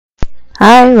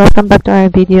Hi, welcome back to our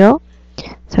video.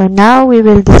 So now we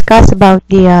will discuss about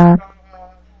the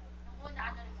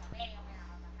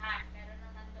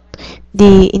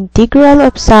integral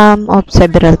of sum of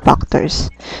several factors.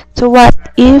 So what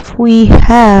if we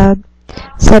have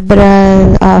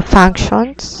several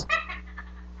functions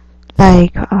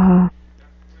like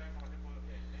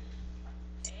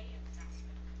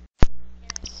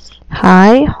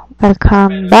hi,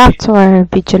 welcome back to our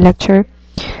video lecture.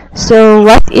 So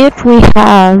what if we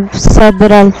have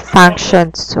several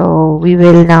functions? So we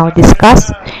will now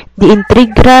discuss the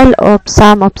integral of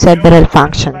sum of several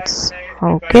functions.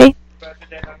 Okay,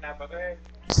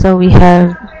 so we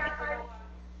have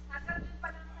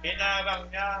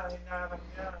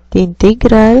the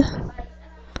integral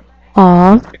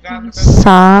of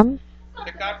sum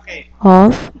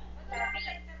of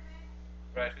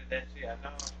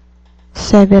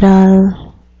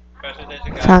several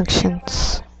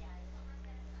functions.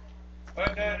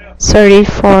 Sorry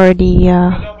for the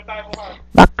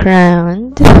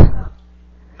background.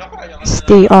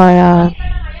 They are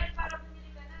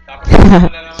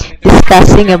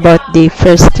discussing about the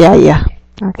first yaya.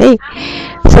 Okay,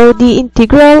 so the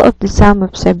integral of the sum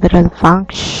of several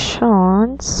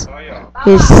functions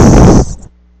is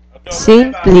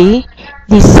simply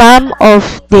the sum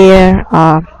of their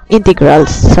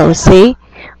integrals. So say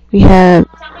we have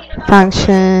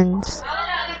functions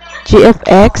g of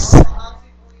x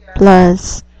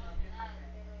plus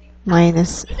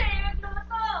minus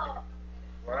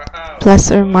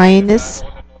plus or minus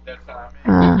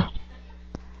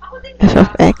f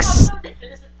of x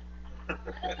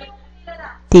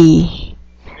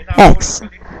dx.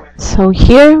 So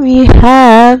here we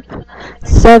have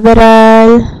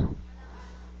several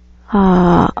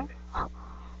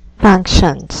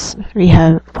functions. We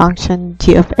have function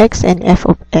g of x and f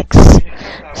of x.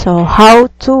 So how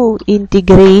to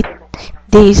integrate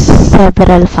these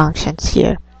several functions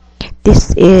here?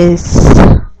 This is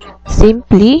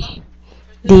simply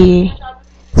the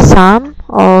sum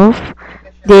of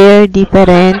their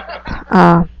different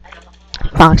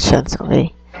functions.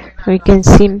 Okay, we can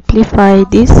simplify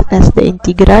this as the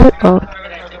integral of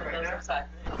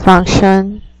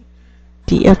function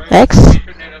g of x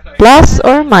plus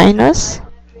or minus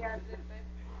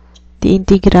the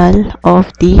integral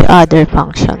of the other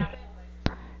function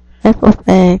f of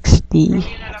x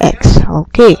dx.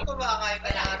 Okay,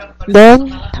 then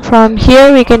from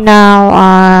here we can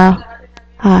now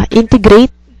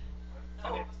integrate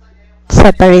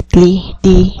separately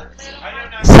the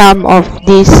sum of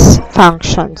these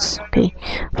functions. Okay,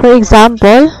 for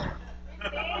example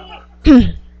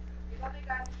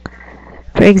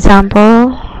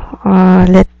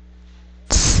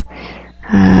let's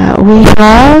we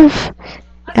have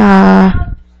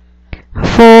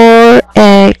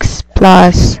 4x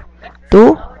plus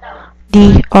 2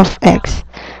 d of x.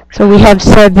 So we have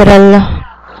several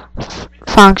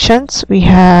functions. We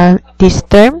have this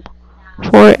term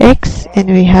 4x and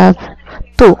we have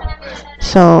 2.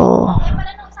 So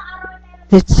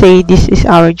let's say this is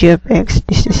our g of x,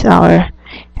 this is our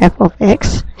f of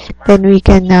x. Then we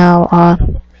can now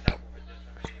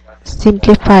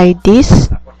simplify this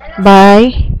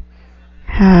by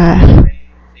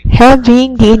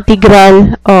having the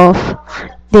integral of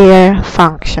their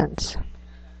functions.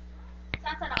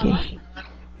 Okay,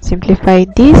 simplify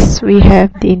this. We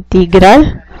have the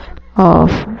integral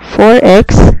of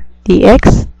 4x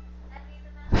dx,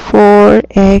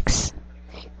 4x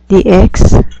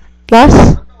dx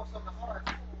plus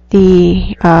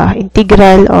the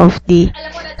integral of the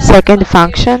second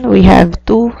function. We have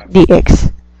 2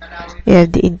 dx. We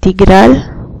have the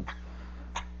integral,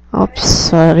 oops,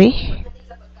 sorry.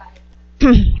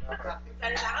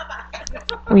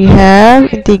 We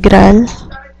have integral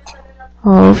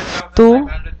of 2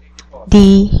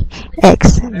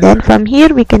 dx. Then from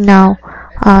here we can now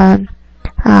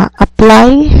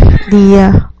apply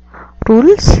the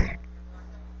rules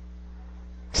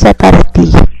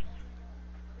separately.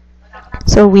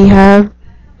 So we have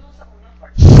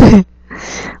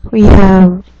we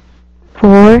have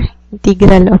 4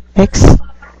 integral of x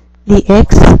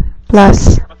dx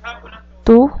plus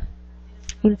 2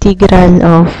 integral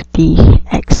of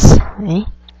dx. Okay.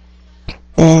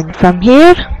 Then from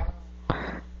here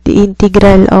the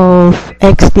integral of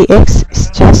x dx is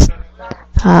just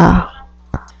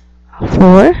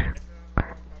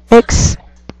 4x.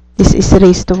 This is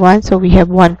raised to 1, so we have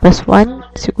 1 plus 1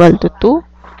 is equal to 2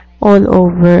 all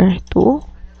over 2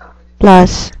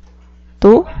 plus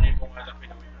 2.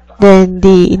 Then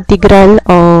the integral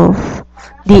of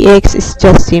dx is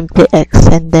just simply x,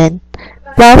 and then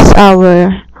plus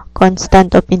our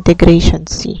constant of integration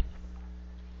c.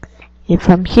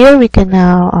 From here, we can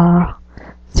now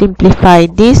simplify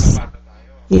this.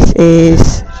 This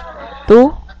is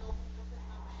 2.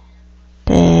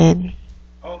 Then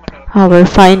our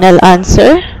final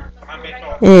answer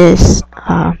is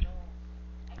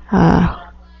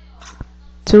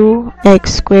 2x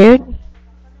squared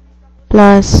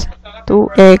plus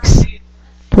 2x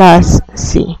plus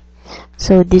c.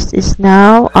 So this is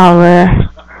now our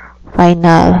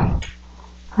final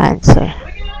answer.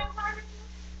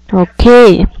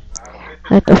 Okay,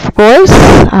 but of course,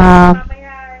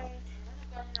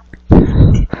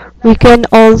 we can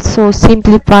also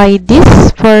simplify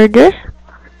this further.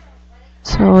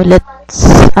 So let's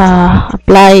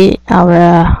apply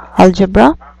our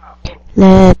algebra.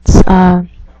 Let's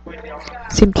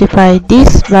simplify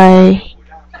this by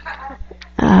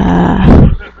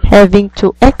having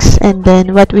 2x, and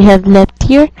then what we have left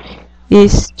here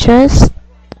is just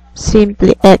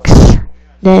simply x,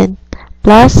 then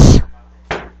plus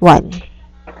 1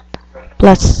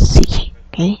 plus c.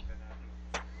 Okay,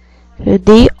 so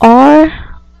they are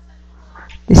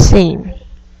the same.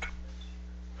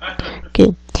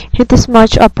 Okay, it is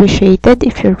much appreciated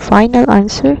if your final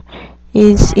answer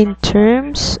is in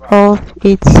terms of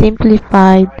its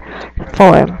simplified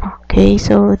form. Okay,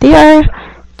 so they are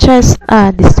just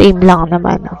the same lang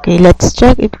naman. Okay, let's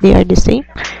check if they are the same.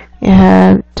 You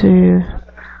have to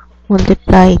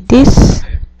multiply this.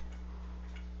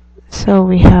 So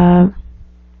we have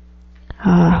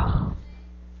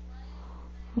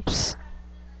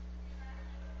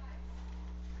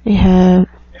we have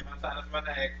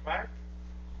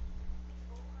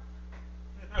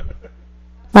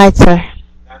right, sir.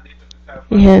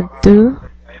 We have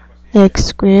 2x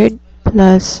squared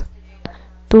plus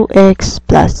 2x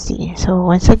plus c. So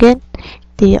once again,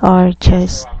 they are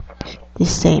just the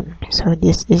same. So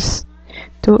this is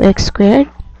 2x squared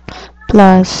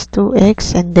plus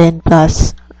 2x and then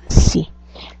plus c.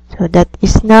 So that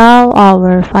is now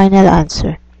our final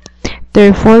answer.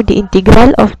 Therefore, the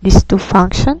integral of these two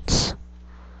functions,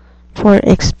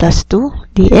 4x plus 2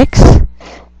 dx,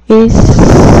 is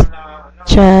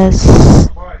just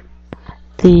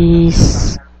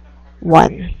this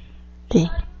one. Okay,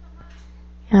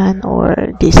 and or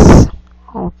this.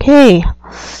 Okay,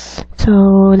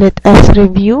 so let us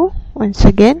review once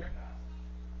again.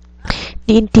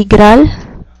 The integral,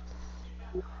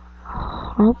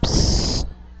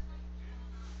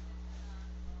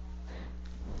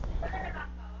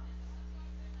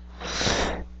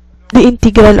 the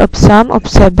integral of sum of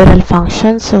several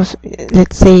functions. So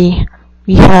let's say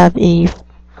we have a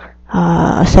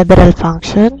several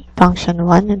function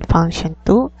 1 and function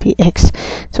 2 dx.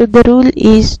 So the rule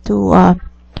is to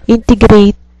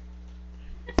integrate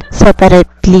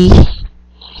separately.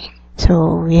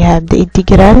 So we have the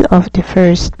integral of the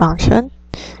first function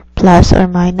plus or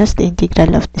minus the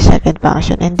integral of the second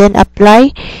function, and then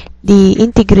apply the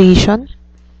integration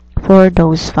for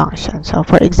those functions. So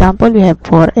for example, we have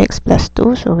 4x plus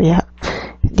 2, so we have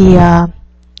the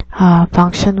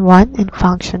function 1 and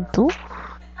function 2.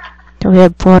 So we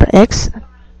have 4x,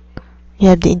 we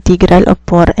have the integral of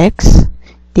 4x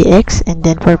dx, and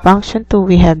then for function 2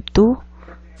 we have 2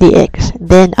 dx.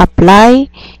 Then apply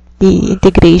the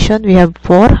integration. We have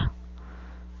 4x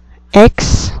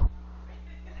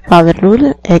power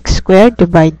rule, x squared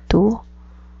divide 2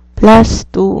 plus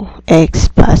 2x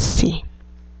plus c.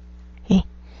 Okay,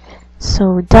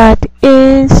 so that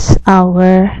is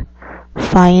our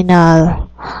final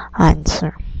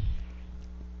answer.